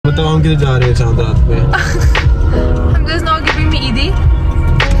बताओ हम किधर जा रहे हैं चांद रात पे? Hamza is not giving me Eid,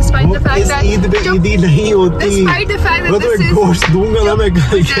 despite the fact that Eid पे ईदी नहीं होती। Despite the fact that this is गोश्त दूंगा ना मैं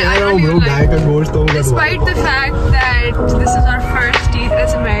कह रहा हूँ ब्रो, गाय का गोश्त दूंगा। Despite the fact that this is our first Eid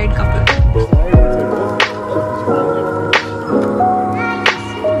as a married couple.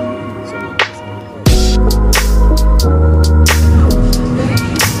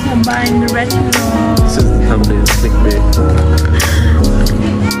 I'm buying the retinol. This is the thumbnail, clickbait.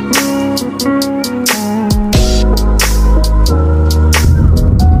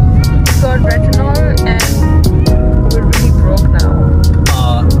 Got retinol and we're really broke now.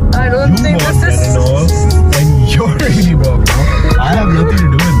 I don't think this is retinol and you're really broke now. I have nothing to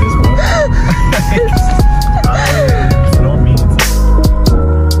do in this, bro. It's not me.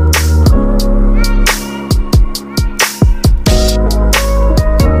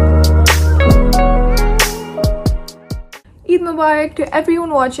 Eid Mubarak to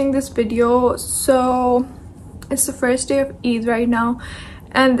everyone watching this video. So it's the first day of Eid right now,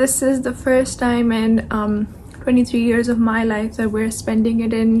 and this is the first time in 23 years of my life that we're spending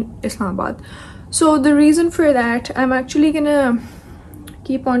it in Islamabad. So the reason for that, I'm actually gonna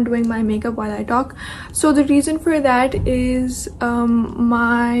keep on doing my makeup while I talk. So the reason for that is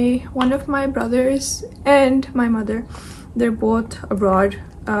one of my brothers and my mother, they're both abroad.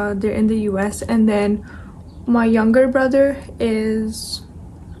 They're in the US, and then my younger brother is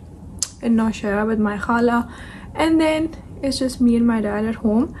in Nashara with my khala, and then it's just me and my dad at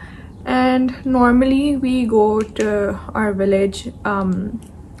home. And normally we go to our village,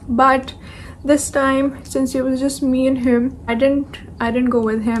 but this time, since it was just me and him, I didn't go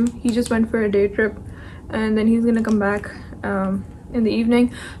with him. He just went for a day trip, and then he's gonna come back in the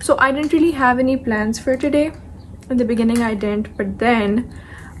evening. So I didn't really have any plans for today. In the beginning I didn't, but then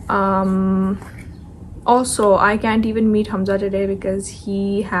also I can't even meet Hamza today because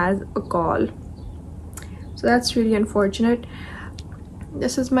he has a call, so that's really unfortunate.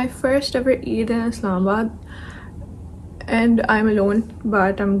 This is my first ever Eid in Islamabad, and I'm alone,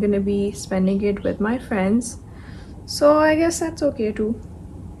 but I'm gonna be spending it with my friends, so I guess that's okay too.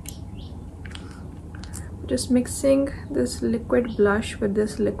 Just mixing this liquid blush with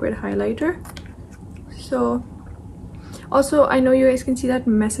this liquid highlighter. So also, I know you guys can see that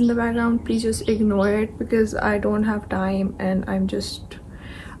mess in the background. Please just ignore it because I don't have time, and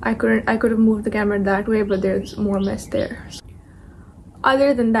I could have moved the camera that way, but there's more mess there.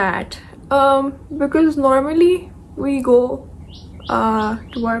 Other than that, because normally we go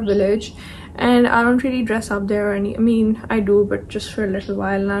to our village, and I don't really dress up there or I mean I do, but just for a little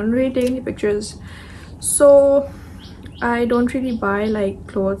while, and I don't really take any pictures, so I don't really buy like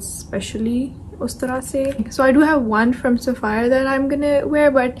clothes especially. So I do have one from Sapphire that I'm gonna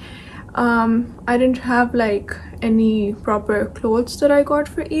wear, but I didn't have like any proper clothes that I got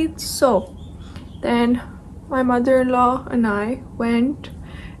for Eid. So then my mother-in-law and I went,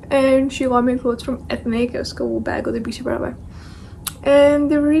 and she got me clothes from Ethnic. Uska wo bag udhar piche pada hua hai, and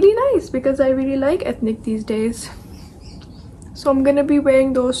they're really nice because I really like Ethnic these days. So I'm gonna be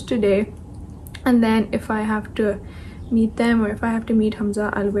wearing those today, and then if I have to meet them, or if I have to meet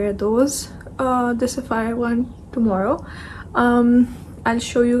Hamza, I'll wear those. The Sapphire one tomorrow. I'll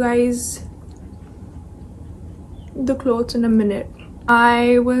show you guys the clothes in a minute.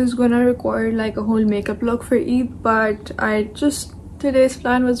 I was gonna record like a whole makeup look for Eid, but today's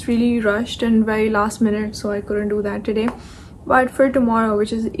plan was really rushed and very last minute, so I couldn't do that today. But for tomorrow,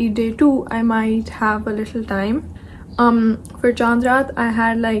 which is Eid day 2, I might have a little time. For Chand Raat,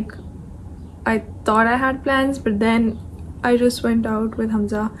 I thought I had plans, but then I just went out with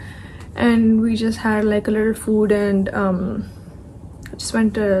Hamza and we just had like a little food, and just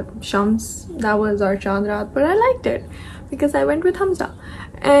went to Shams. That was our Chand Raat, but I liked it because I went with Hamza,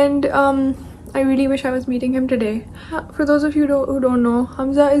 and I really wish I was meeting him today. For those of you who don't know,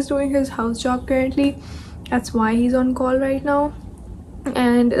 Hamza is doing his house job currently. That's why he's on call right now,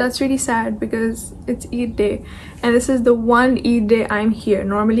 and that's really sad because it's Eid day, and this is the one Eid day I'm here.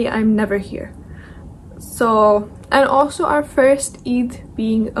 Normally I'm never here. So, and also our first Eid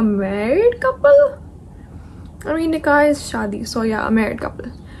being a married couple. I mean, nikah is shadi, so yeah, a married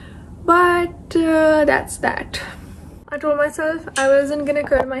couple. But that's that. I told myself I wasn't gonna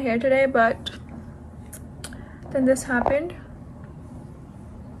curl my hair today, but then this happened.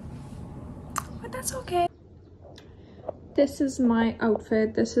 But that's okay. This is my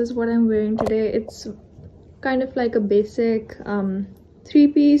outfit. This is what I'm wearing today. It's kind of like a basic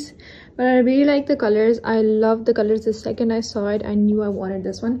three-piece, but I really like the colors. I love the colors. The second I saw it, I knew I wanted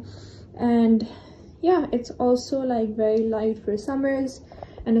this one. And yeah, it's also like very light for summers,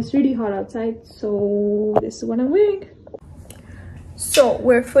 and it's really hot outside, so this is what I'm wearing. So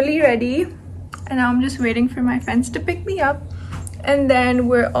we're fully ready and now I'm just waiting for my friends to pick me up, and then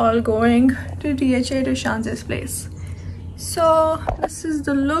we're all going to DHA to Shanz's place. So this is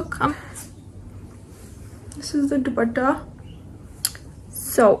the look. This is the dupatta.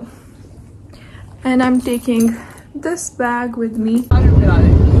 So, and I'm taking this bag with me.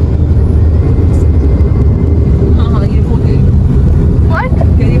 What?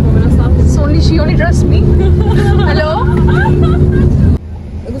 It's only she only trusts me. Hello?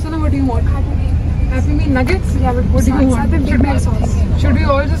 What do you want? Happy Meal nuggets? Yeah, but what do you want? Should we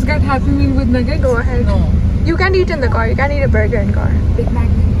all just get Happy Meal with nuggets? Go ahead. No. You can't eat in the car. You can't eat a burger in car. Big Mac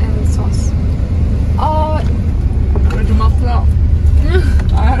and sauce.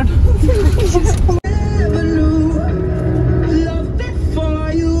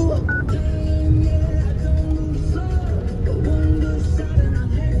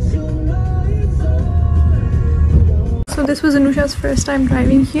 So this was Anusha's first time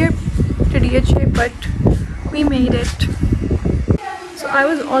driving here to DHA, but we made it. So I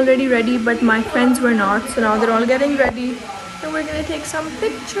was already ready, but my friends were not. So now they're all getting ready and we're gonna take some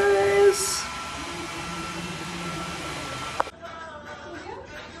pictures.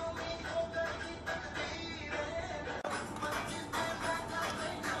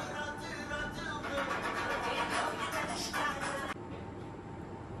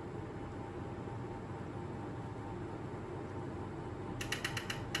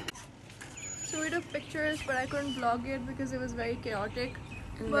 So we took pictures, but I couldn't vlog it because it was very chaotic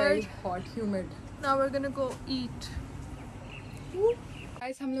And but very hot, humid. now we're gonna go eat.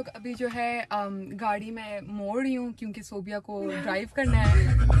 Guys, हम लोग अभी जो है गाड़ी में मोड़ रही हूँ क्योंकि सोबिया को ड्राइव करना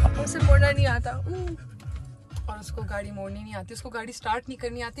है। उसे मोड़ना नहीं आता। और उसको गाड़ी मोड़नी नहीं आती, उसको गाड़ी स्टार्ट नहीं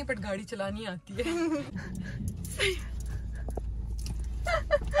करनी आती है, बट गाड़ी चलानी आती है।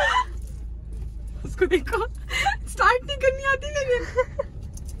 उसको देखो, स्टार्ट नहीं करनी आती लेकिन।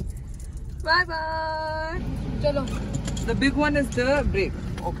 Bye bye. चलो। The big one is the brake.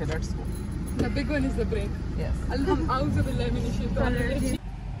 Okay, let's go. The big one is the brake. Yes. I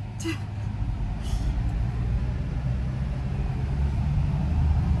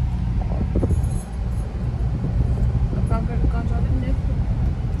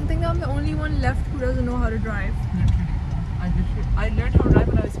think I'm the only one left who doesn't know how to drive. I learned how to drive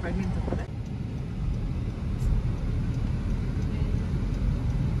when I was pregnant.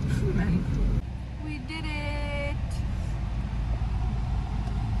 We did it.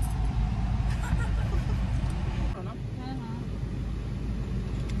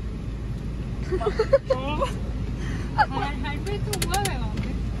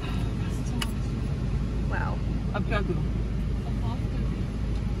 Wow. अब क्या करूं?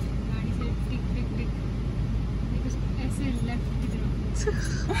 गाड़ी से टिक टिक टिक ऐसे left की तरफ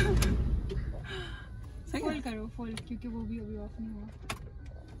full करो, full, क्योंकि वो भी अभी ऑफ नहीं हुआ।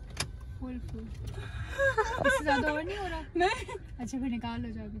 फुल फुल इससे ज्यादा और नहीं हो रहा। नहीं। अच्छा फिर निकाल लो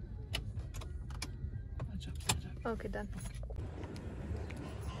जाके। Okay, done.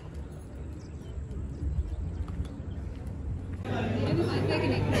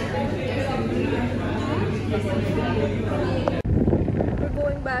 We're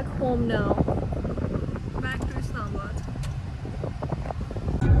going back home now. Back to Islamabad.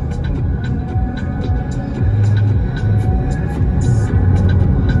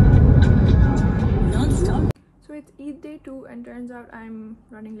 So it's Eid day 2 and turns out I'm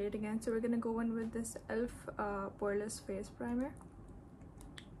running late again. So we're gonna go in with this e.l.f. poreless face primer.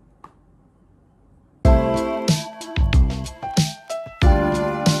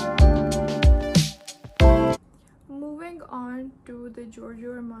 Moving on to the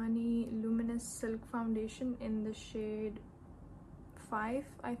Giorgio Armani Luminous Silk Foundation in the shade 5.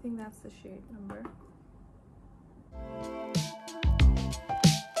 I think that's the shade number.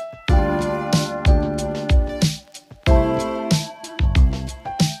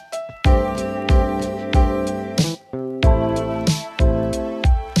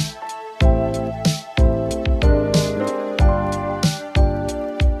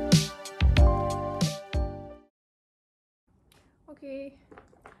 Okay,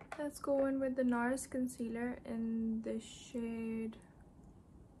 let's go in with the NARS concealer in the shade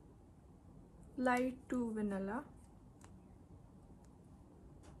Light to Vanilla.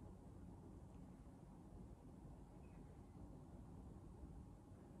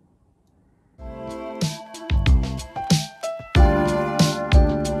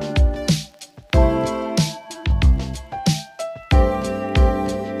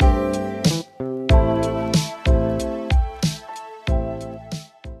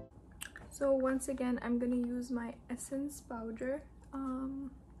 So once again, I'm gonna use my Essence powder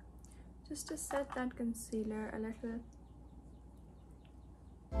just to set that concealer a little.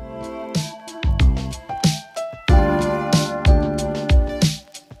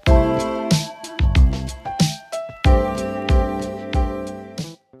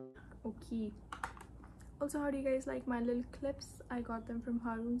 how do you guys like my little clips? I got them from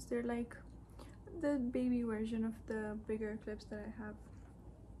Harun's. They're like the baby version of the bigger clips that I have.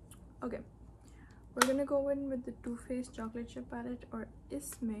 Okay, we're gonna go in with the Too Faced chocolate chip palette, or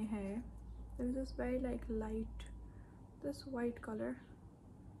Isme Hai. There's this very like light, this white color.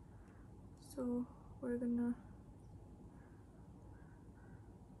 So we're gonna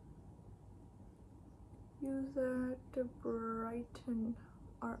use that to brighten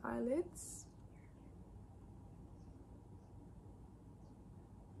our eyelids.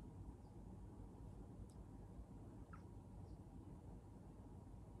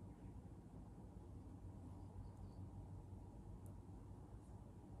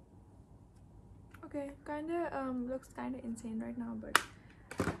 Okay, looks kinda insane right now, but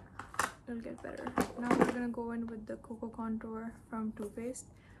it'll get better. Now we're gonna go in with the Cocoa Contour from Too Faced,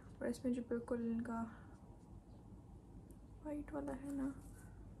 और इसमें जो बिल्कुल इनका white वाला है ना,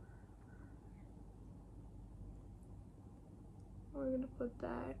 we're gonna put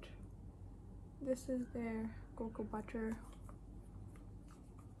that. This is their cocoa butter.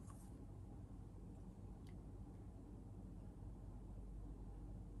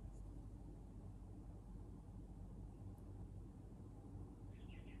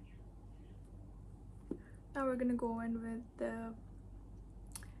 Now we're gonna go in with the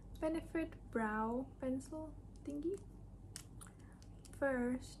Benefit brow pencil thingy.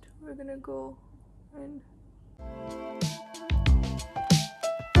 First, we're gonna go in.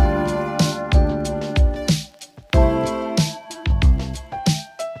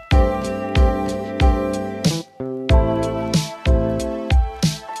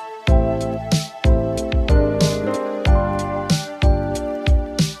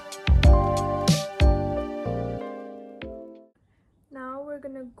 Now we're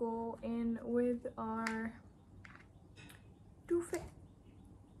gonna go in with our Too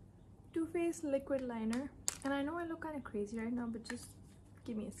Faced liquid liner, and I know I look kind of crazy right now, but just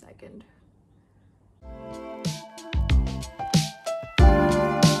give me a second.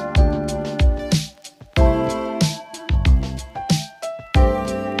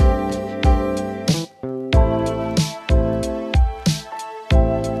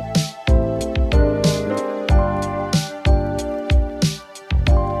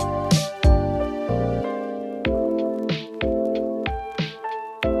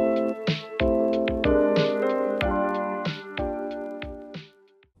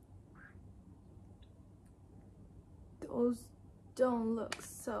 Those don't look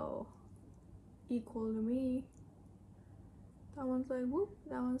so equal to me. That one's like whoop,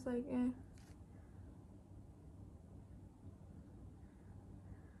 that one's like eh.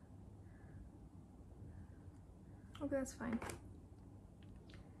 Okay, that's fine.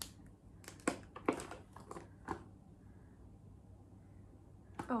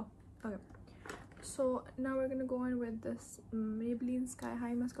 Oh, okay. So now we're gonna go in with this Maybelline Sky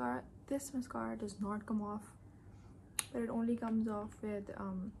High mascara. This mascara does not come off, but it only comes off with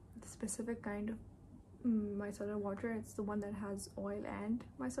the specific kind of micellar water. It's the one that has oil and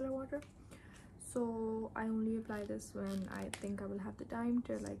micellar water. So I only apply this when I think I will have the time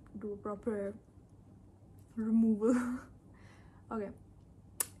to like do a proper removal. Okay,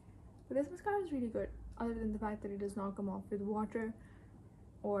 but this mascara is really good, other than the fact that it does not come off with water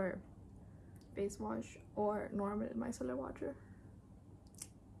or face wash or normal micellar water.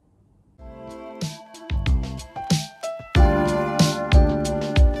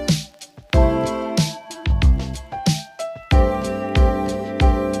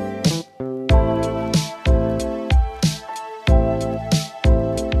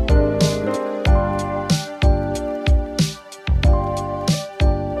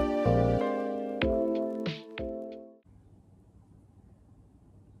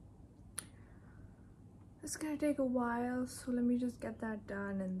 It's gonna take a while, so let me just get that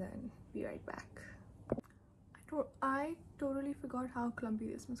done and then be right back. I totally forgot how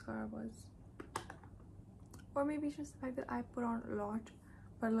clumpy this mascara was, or maybe it's just the fact that I put on a lot.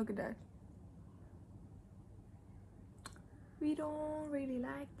 But look at that, we don't really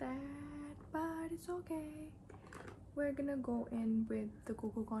like that, but it's okay. We're gonna go in with the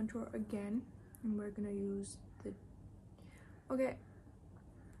Cocoa Contour again, and we're gonna use the okay,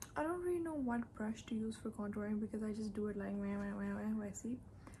 I don't really know what brush to use for contouring because I just do it like I see.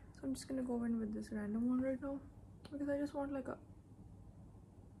 So I'm just gonna go in with this random one right now because I just want like a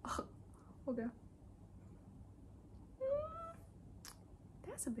okay,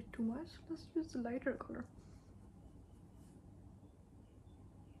 that's a bit too much. Let's use the lighter color.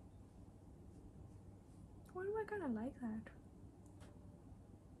 Why do I kind of like that?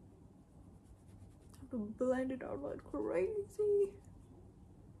 I have to blend it out like crazy.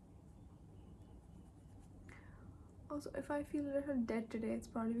 Also, if I feel a little dead today, it's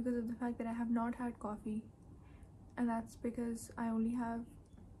probably because of the fact that I have not had coffee, and that's because I only have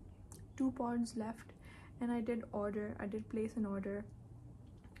 2 pods left, and I did place an order,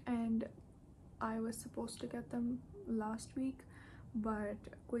 and I was supposed to get them last week, but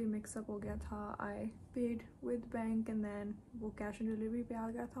कोई mix up हो गया था. I paid with bank and then वो cash on delivery पे आ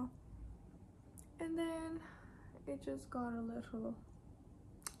गया था, and then it just got a little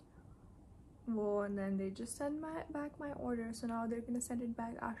whoa, and then they just sent back my order. So now they're gonna send it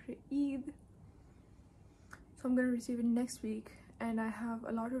back after Eid, so I'm gonna receive it next week, and I have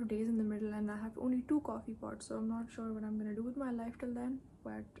a lot of days in the middle, and I have only 2 coffee pots, so I'm not sure what I'm gonna do with my life till then,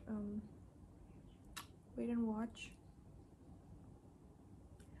 but wait and watch.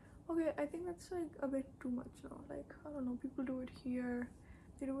 Okay, I think that's like a bit too much now. Like, I don't know, people do it here,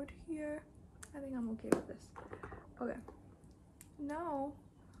 they do it here. I think I'm okay with this. Okay, now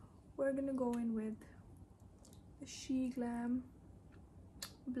we're gonna go in with the She Glam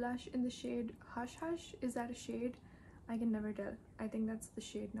blush in the shade Hush Hush. Is that a shade? I can never tell. I think that's the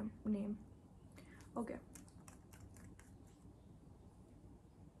shade name. Okay.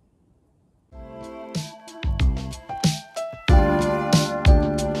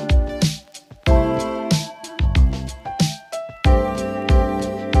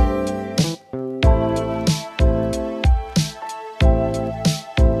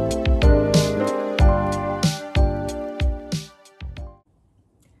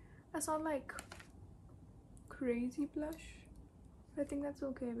 That's not like crazy blush. I think that's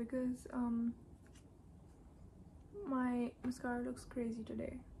okay because my mascara looks crazy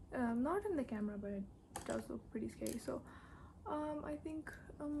today. Not in the camera, but it does look pretty scary. So I think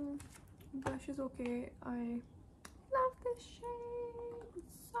blush is okay. I love this shade.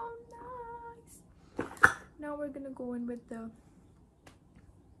 It's so nice. Now we're gonna go in with the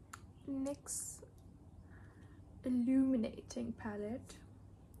NYX Illuminating palette,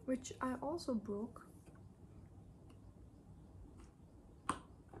 which I also broke.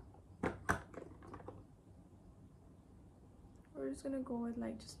 We're just gonna go with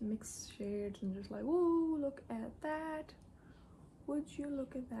like just mixed shades and just like, whoa, look at that. Would you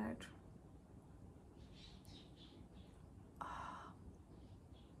look at that?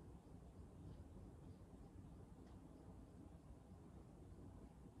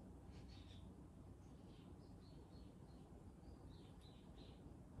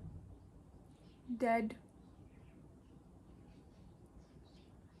 Dead.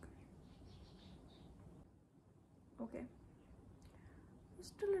 Okay,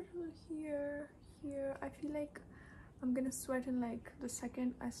 just a little here. I feel like I'm gonna sweat in like the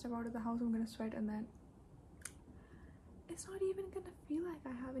second I step out of the house. I'm gonna sweat, and then it's not even gonna feel like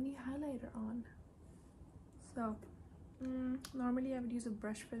I have any highlighter on. So normally I would use a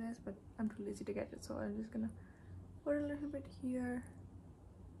brush for this, but I'm too lazy to get it, so I'm just gonna put a little bit here,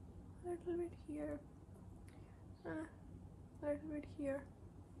 a little bit here, a little bit here.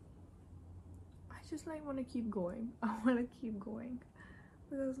 I just like want to keep going. I want to keep going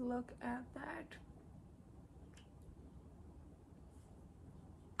because look at that.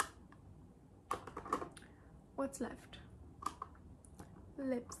 What's left?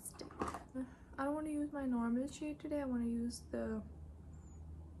 Lipstick. I don't want to use my normal shade today. I want to use the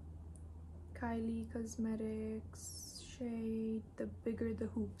Kylie Cosmetics shade, the Bigger the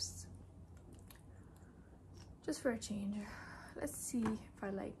Hoops, just for a change. Let's see if I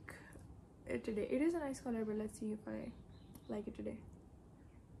like it today. It is a nice color, but let's see if I like it today.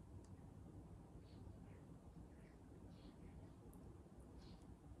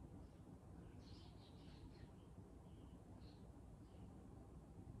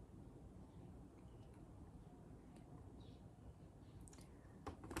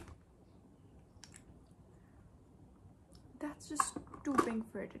 That's just too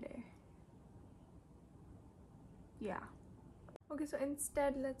pink for today. Yeah. Okay, so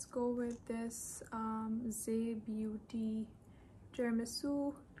instead let's go with this Zay Beauty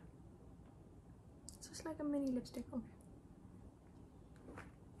Tiramisu. It's just like a mini lipstick. Okay.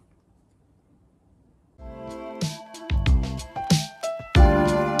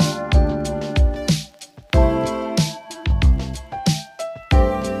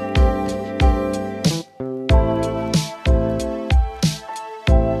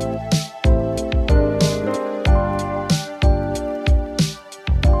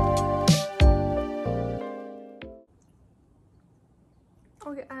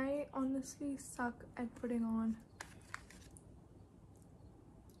 Okay, I honestly suck at putting on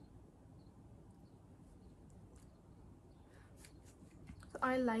so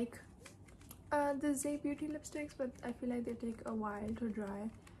I like the Zay Beauty lipsticks, but I feel like they take a while to dry.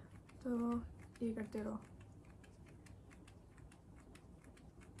 So ye karte raho.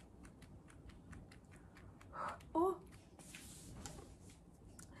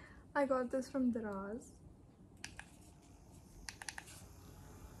 I got this from Daraz.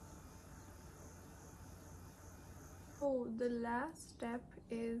 Oh, the last step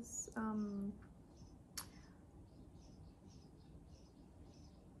is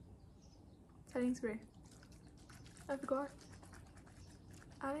setting spray. I forgot.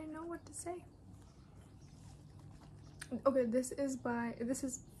 I didn't know what to say. Okay, this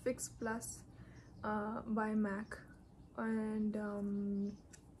is Fix Plus by MAC, and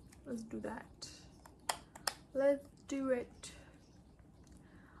let's do that. Let's do it.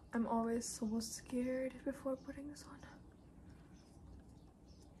 I'm always so scared before putting this on.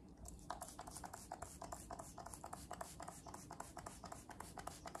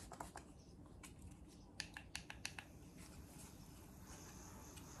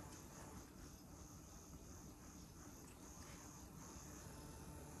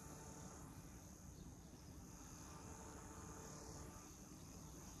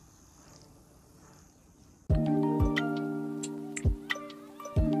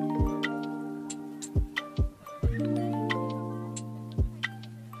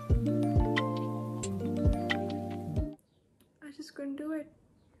 Couldn't do it.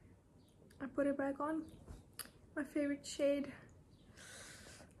 I put it back on. My favorite shade.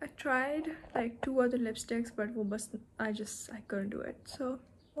 I tried like 2 other lipsticks, but I couldn't do it. So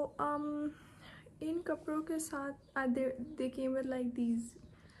in kapro ke saath they came with like these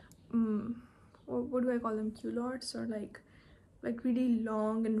what do I call them, culottes, or like really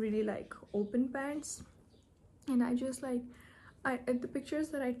long and really like open pants. And I just like the pictures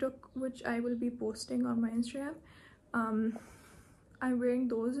that I took, which I will be posting on my Instagram, I'm wearing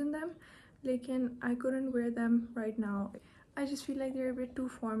those in them, lekin I couldn't wear them right now. I just feel like they're a bit too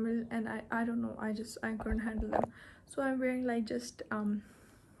formal, and I don't know, I couldn't handle them. So I'm wearing like just a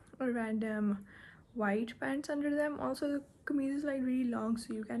random white pants under them. Also the kameez is like really long,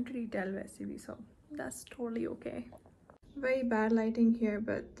 so you can't really tell वैसे भी, so that's totally okay. Very bad lighting here,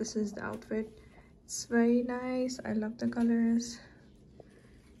 but this is the outfit. It's very nice. I love the colors.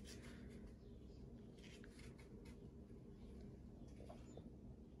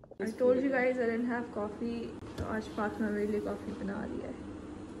 I told you guys I didn't have coffee, so आज फातिमा मेरे लिए coffee बना रही है.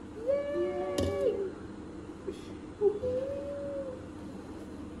 Yay!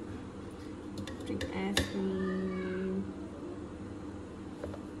 Drink ice cream.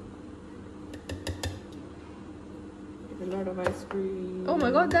 It's a lot of ice cream. Oh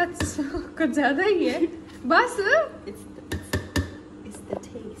my god, that's कुछ ज़्यादा ही है. बस. It's the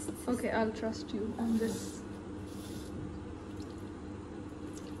taste. Okay, I'll trust you on this.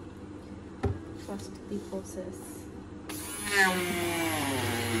 Trust the process.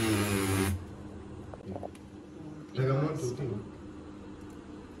 Like, I'm not joking.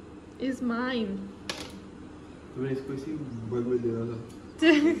 Is mine. मैं इसको इसी bug में दे रहा था.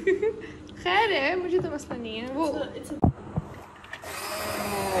 खैर है, मुझे तो मसला नहीं है वो.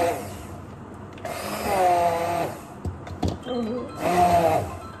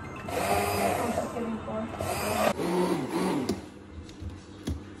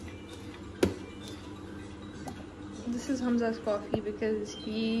 This is Hamza's coffee because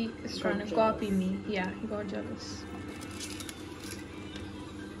he is trying to copy me. Yeah, he got jealous.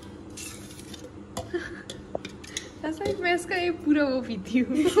 That's like मैं इसका ये पूरा वो पीती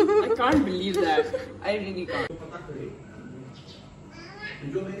हूँ. I can't believe that. I really can't.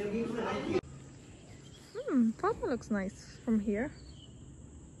 Fatma looks nice from here.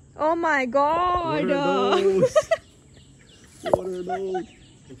 Oh my god! What are those? What are those?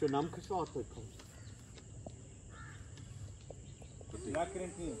 Is your नाम किसका होता है?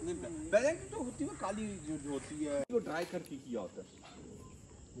 बैलेंस तो होती है काली जो होती है वो ड्राई करके किया होता है.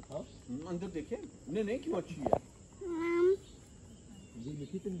 दिखाओ अंदर देखें. नहीं क्यों अच्छी है. ये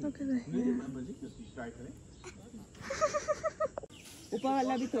लिखी तो नहीं. नहीं मर्जी ट्राई करें. ऊपर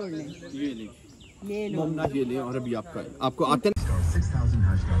वाला भी तोड़ लें. ये ले मम्मा ये ले और अभी आपको आते हैं. 6000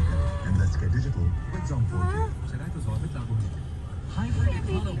 hashtag and let's get digital with Zone 4G. Será que só vai dar bom. Hybrid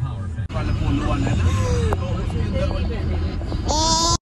follow power.